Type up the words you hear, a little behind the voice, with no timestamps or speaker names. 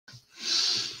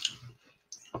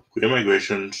Great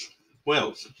Migrations,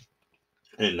 Whales,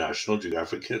 and National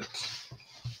Geographic Kids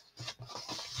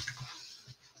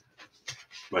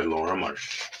by Laura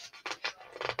Marsh.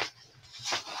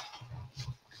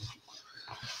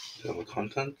 Table of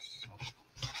contents.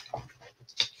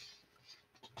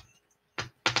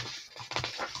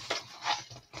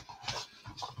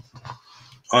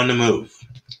 On the move.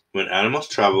 When animals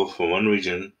travel from one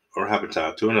region or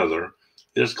habitat to another,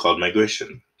 it is called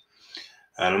migration.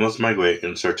 Animals migrate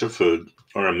in search of food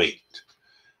or a mate.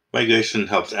 Migration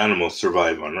helps animals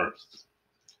survive on Earth.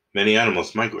 Many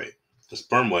animals migrate. The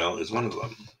sperm whale is one of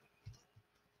them.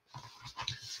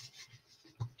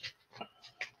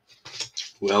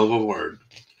 Whale of a word.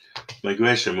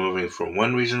 Migration, moving from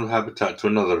one regional habitat to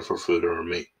another for food or a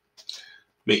mate.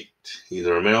 Mate.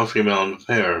 Either a male or female in a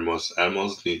pair. Most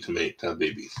animals need to mate to have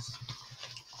babies.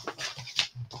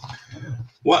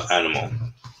 What animal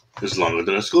is longer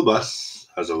than a school bus,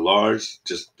 has the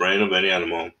largest brain of any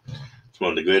animal, is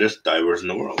one of the greatest divers in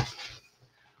the world?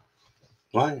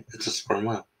 Why? It's a sperm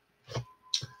whale.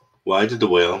 Why did the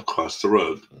whale cross the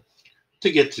road?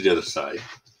 To get to the other side,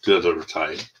 to the other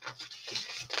side.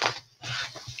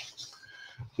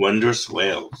 Wondrous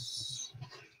whales.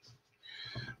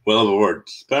 Whale of a word.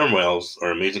 Sperm whales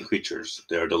are amazing creatures.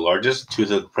 They are the largest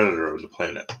toothed predator on the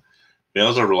planet.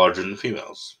 Males are larger than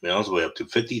females. Males weigh up to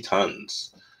 50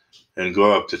 tons and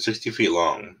grow up to 60 feet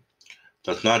long.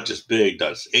 That's not just big,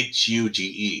 that's Huge.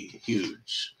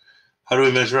 Huge. How do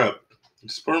we measure up? The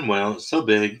sperm whale is so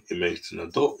big, it makes an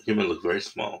adult human look very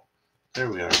small. There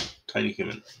we are, tiny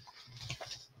human.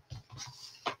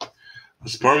 The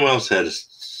sperm whale's head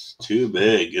is too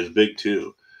big, it's big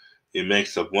too. It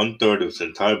makes up 1/3 of its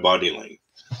entire body length.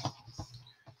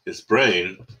 Its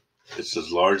brain is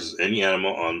as large as any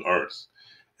animal on Earth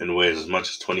and weighs as much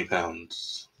as 20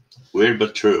 pounds. Weird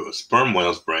but true, a sperm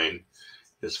whale's brain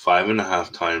is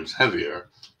 5.5 times heavier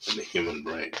than the human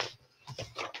brain.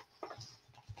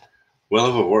 Whale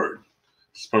of a word.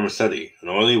 Spermaceti, an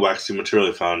oily, waxy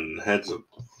material found in the heads of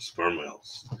sperm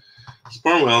whales.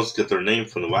 Sperm whales get their name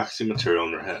from the waxy material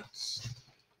in their heads.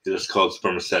 It is called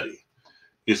spermaceti.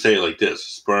 You say it like this,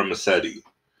 spermaceti,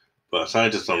 but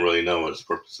scientists don't really know what its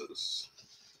purpose is.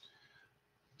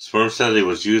 Spermaceti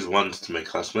was used once to make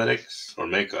cosmetics or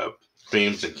makeup,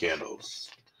 creams, and candles.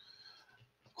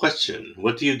 Question: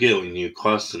 what do you get when you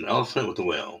cross an elephant with a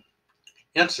whale?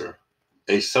 Answer: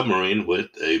 a submarine with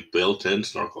a built-in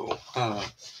snorkel.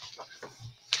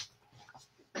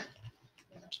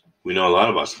 We know a lot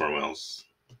about sperm whales.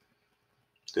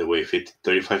 They weigh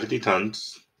 50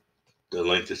 tons. Their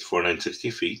length is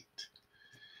 460 feet.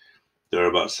 They're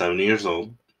about 70 years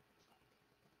old.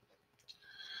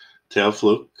 Tail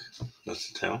fluke, that's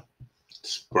the tail.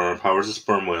 Powers a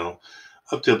sperm whale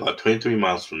up to about 23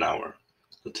 miles per hour.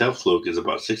 The tail fluke is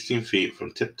about 16 feet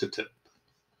from tip to tip.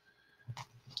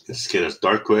 Its skin is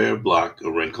dark gray or black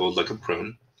or wrinkled like a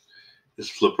prune. Its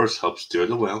flippers help steer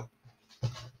the whale.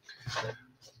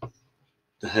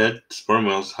 The head, sperm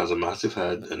whales, has a massive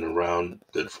head and a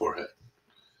rounded forehead.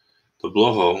 The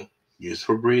blowhole, used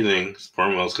for breathing,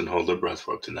 sperm whales can hold their breath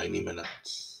for up to 90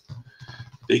 minutes.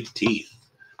 Big teeth.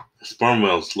 The sperm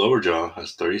whale's lower jaw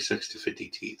has 36 to 50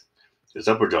 teeth. Its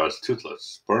upper jaw is toothless.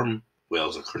 Sperm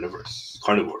whales are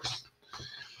carnivores.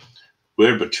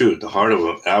 Weird but true, the heart of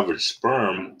an average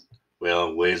sperm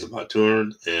whale weighs about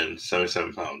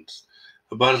 277 pounds,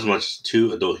 about as much as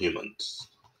 2 adult humans.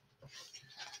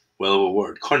 Whale of a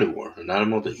word. Carnivore, an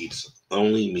animal that eats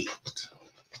only meat.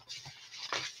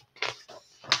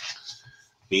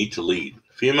 Need to lead.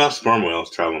 Female sperm whales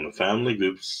travel in family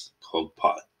groups called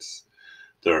pods.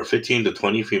 There are 15 to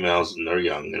 20 females and their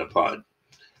young in a pod.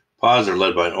 Pods are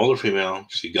led by an older female.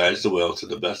 She guides the whale to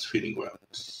the best feeding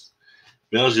grounds.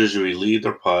 Males usually lead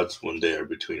their pods when they are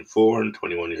between 4 and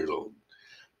 21 years old.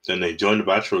 Then they join the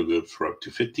bachelor groups for up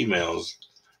to 50 males.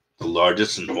 The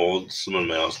largest and oldest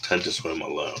males tend to swim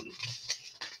alone.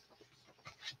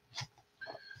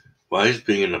 Why is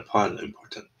being in a pod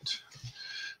important?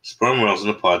 Sperm whales in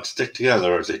a pod stick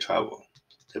together as they travel.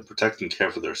 They protect and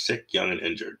care for their sick, young, and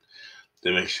injured.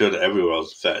 They make sure that every whale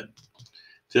is fed.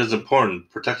 This is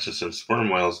important protection since sperm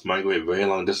whales migrate very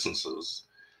long distances.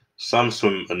 Some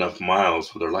swim enough miles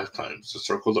for their lifetimes to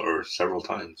circle the Earth several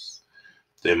times.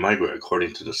 They migrate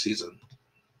according to the season.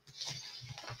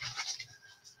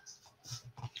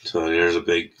 So here's a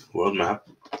big world map.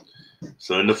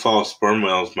 So in the fall, sperm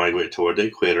whales migrate toward the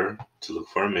equator to look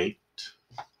for a mate.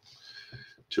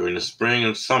 During the spring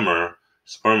and summer,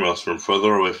 sperm whales swim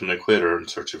further away from the equator in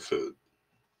search of food.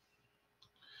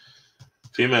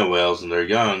 Female whales and their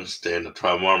young stay in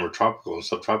the warmer tropical and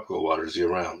subtropical waters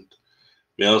year-round.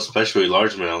 Males, especially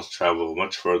large males, travel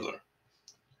much further.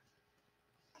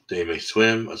 They may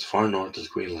swim as far north as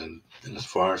Greenland and as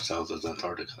far south as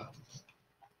Antarctica.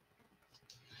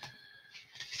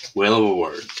 Whale of a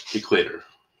word. Equator.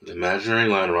 An imaginary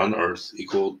line around the Earth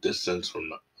equal distance from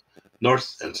the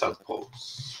North and South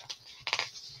Poles.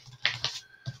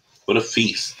 What a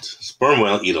feast. Sperm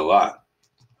whales eat a lot.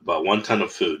 About 1 ton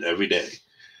of food every day.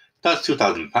 That's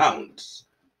 2,000 pounds.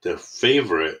 Their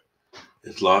favorite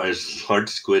is large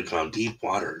squid found deep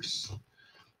waters.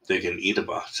 They can eat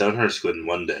about 700 squid in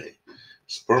one day.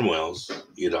 Sperm whales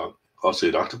also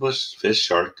eat octopus, fish,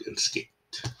 shark, and skate.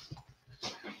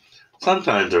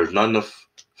 Sometimes there is not enough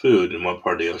food in one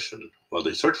part of the ocean. While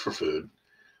they search for food,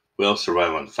 whales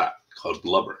survive on fat called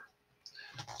blubber.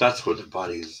 That's where their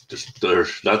bodies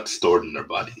that's stored in their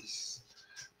bodies.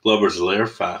 Blubber is a layer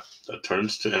of fat that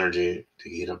turns to energy to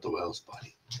heat up the whale's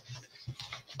body.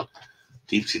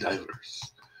 Deep sea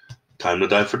divers. Time to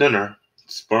dive for dinner.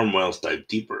 Sperm whales dive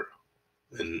deeper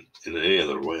than any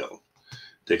other whale.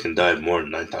 They can dive more than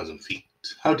 9,000 feet.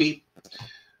 How deep?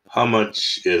 How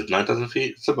much is 9,000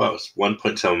 feet? It's about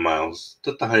 1.7 miles.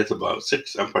 That's the height of about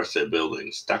 6 Empire State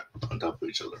Buildings stacked on top of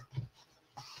each other.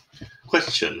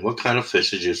 Question. What kind of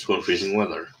fish is useful in freezing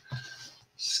weather?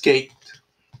 Skate.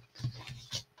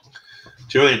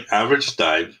 During an average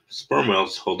dive, sperm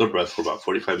whales hold their breath for about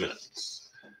 45 minutes.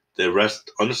 They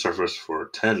rest on the surface for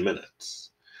 10 minutes.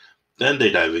 Then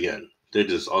they dive again. They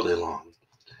do this all day long.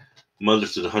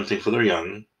 Mothers do the hunting for their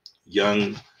young.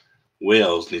 Young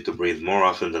whales need to breathe more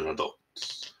often than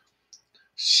adults.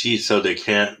 So they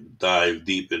can't dive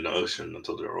deep in the ocean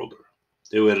until they're older.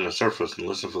 They wait on the surface and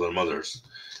listen for their mothers,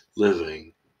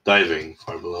 diving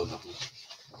far below them.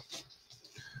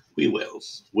 Wee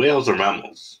whales. Whales are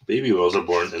mammals. Baby whales are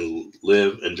born and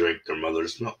live and drink their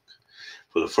mother's milk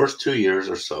for the first 2 years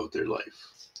or so of their life.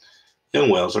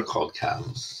 Young whales are called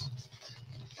calves.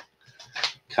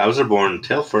 Calves are born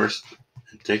tail first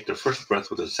and take their first breath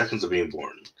within seconds of being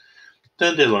born.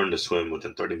 Then they learn to swim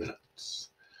within 30 minutes.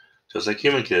 Just like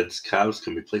human kids, calves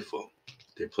can be playful.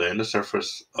 They play on the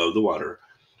surface of the water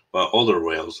while older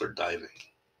whales are diving.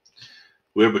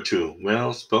 Weird but true.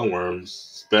 Whales spell worms.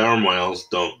 Sperm whales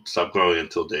don't stop growing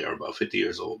until they are about 50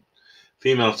 years old.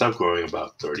 Females stop growing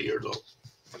about 30 years old.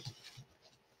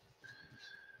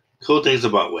 Cool things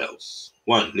about whales.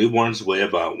 1. Newborns weigh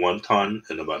about 1 ton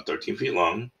and about 13 feet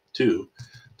long. 2.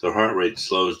 Their heart rate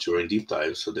slows during deep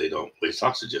dives so they don't waste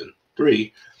oxygen.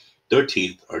 3. Their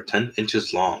teeth are 10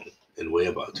 inches long and weigh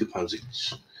about 2 pounds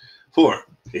each. 4.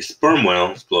 A sperm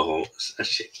whale's blowhole is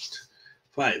S-shaped.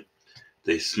 5.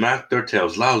 They smack their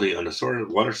tails loudly on the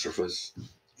water surface.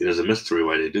 It is a mystery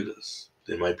why they do this.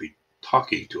 They might be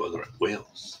talking to other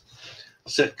whales.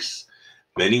 6.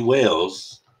 Many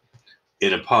whales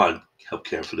in a pod help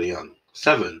care for the young.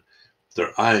 7.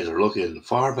 Their eyes are looking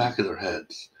far back of their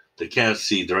heads. They can't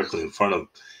see directly in front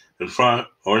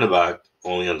or in the back,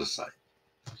 only on the side.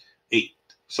 8.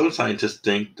 Some scientists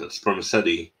think that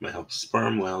spermaceti may help a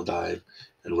sperm whale dive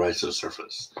and rise to the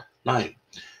surface. 9.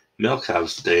 Male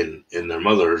calves stay in their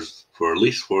mothers for at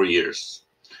least 4 years,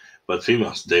 but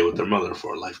females stay with their mother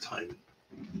for a lifetime.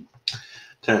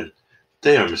 10.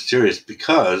 They are mysterious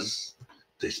because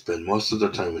they spend most of their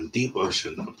time in deep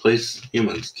ocean, a place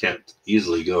humans can't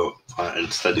easily go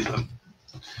and study them.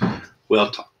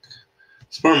 Whale talk.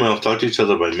 Sperm whales talk to each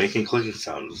other by making clicking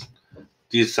sounds.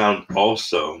 These sounds are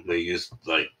also used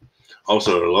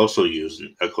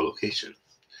in echolocation.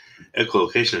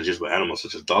 Echolocation is used by animals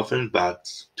such as dolphins,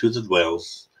 bats, toothed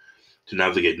whales to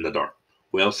navigate in the dark.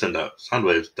 Whales send out sound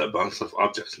waves that bounce off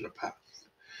objects in their path.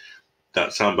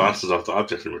 That sound bounces off the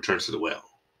object and returns to the whale.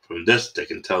 From this, they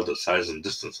can tell the size and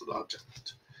distance of the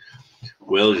object.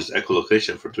 Whales use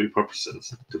echolocation for 3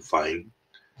 purposes: to find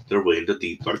their way in the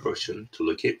deep, dark ocean, to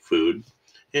locate food,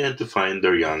 and to find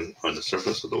their young on the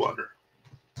surface of the water.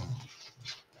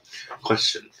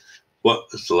 Question. What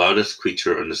is the loudest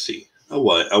creature in the sea? A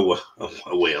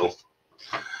whale.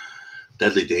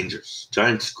 Deadly dangers.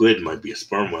 Giant squid might be a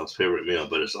sperm whale's favorite meal,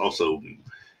 but it's also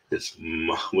its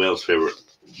whale's favorite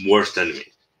worst enemy.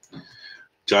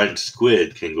 Giant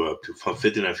squid can grow up to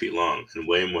 59 feet long and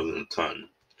weigh more than a ton.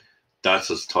 That's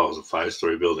as tall as a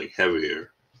 5-story building,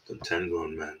 heavier than 10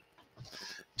 grown men.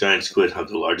 Giant squid have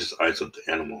the largest eyes of the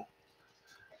animal.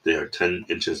 They are 10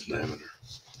 inches in diameter.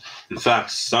 In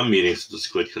fact, some meetings of the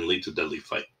squid can lead to a deadly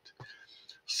fight.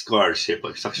 Scars shaped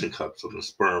like suction cups on the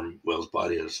sperm whale's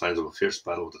body are signs of a fierce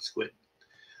battle with the squid.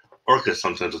 Orcas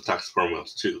sometimes attack sperm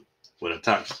whales too. When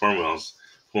attacked, sperm whales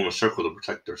form a circle to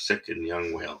protect their sick and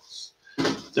young whales.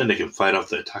 Then they can fight off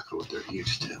the attacker with their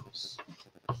huge tails.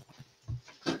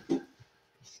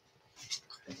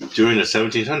 During the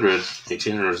 1700s,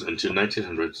 1800s, and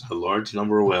 1900s, a large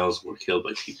number of whales were killed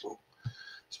by people.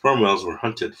 Sperm whales were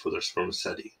hunted for their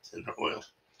spermaceti and their oil,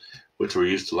 which were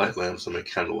used to light lamps and make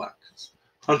candle wax.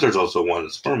 Hunters also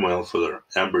wanted sperm whale for their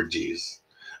ambergris,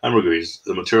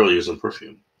 the material used in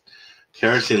perfume.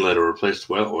 Kerosene later replaced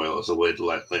whale oil as a way to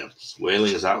light lamps.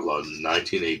 Whaling is outlawed in the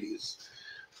 1980s.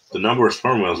 The number of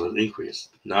sperm whales has increased.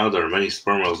 Now there are many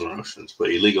sperm whales in our oceans, but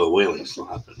illegal whaling still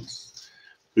happens.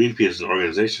 Greenpeace is an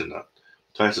organization that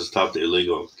tries to stop the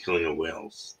illegal killing of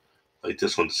whales, like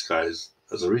this one disguised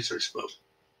as a research boat.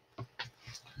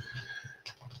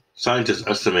 Scientists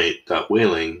estimate that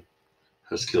whaling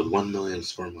has killed 1 million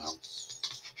sperm whales.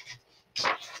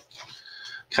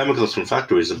 Chemicals from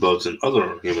factories and boats and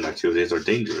other human activities are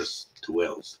dangerous to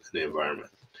whales and the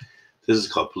environment. This is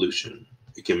called pollution.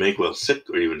 It can make whales sick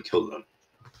or even kill them.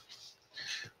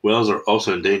 Whales are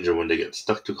also in danger when they get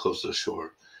stuck too close to the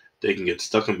shore. They can get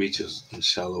stuck on beaches in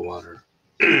shallow water.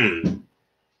 Drawn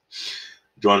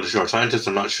to shore, scientists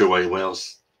are not sure why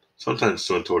whales sometimes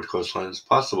swim toward coastlines.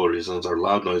 Possible reasons are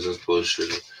loud noises, pollution,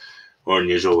 or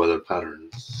unusual weather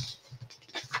patterns.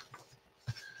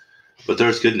 But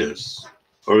there's good news.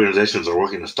 Organizations are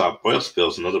working to stop oil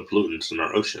spills and other pollutants in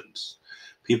our oceans.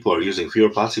 People are using fewer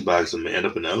plastic bags that may end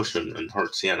up in the ocean and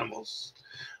hurt sea animals.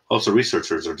 Also,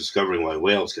 researchers are discovering why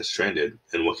whales get stranded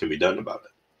and what can be done about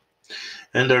it.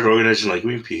 And there's organizations like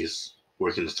Greenpeace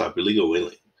working to stop illegal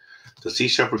whaling. The Sea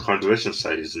Shepherd Conservation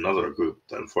Society is another group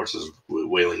that enforces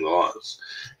whaling laws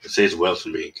and saves whales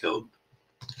from being killed.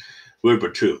 Weird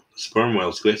but true, the sperm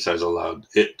whale's great size allowed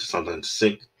it to sometimes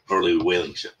sink early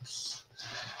whaling ships.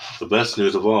 The best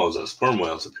news of all is that sperm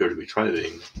whales appear to be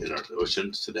thriving in our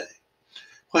oceans today.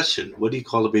 Question: what do you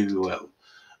call a baby whale?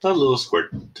 A little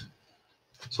squirt.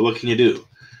 So what can you do?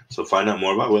 So find out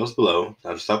more about whales below,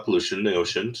 how to stop pollution in the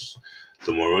oceans.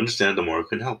 The more we understand, the more we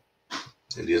can help.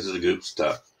 And these are the groups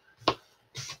that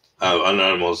on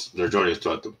animals and their journeys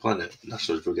throughout the planet.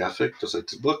 National Geographic, just like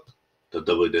this book, the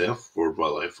WWF, World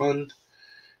Wildlife Fund,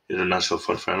 International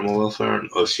Fund for Animal Welfare, and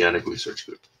Oceanic Research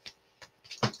Group.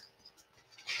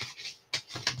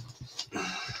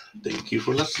 Thank you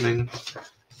for listening.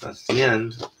 That's the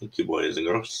end. Thank you, boys and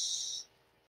girls.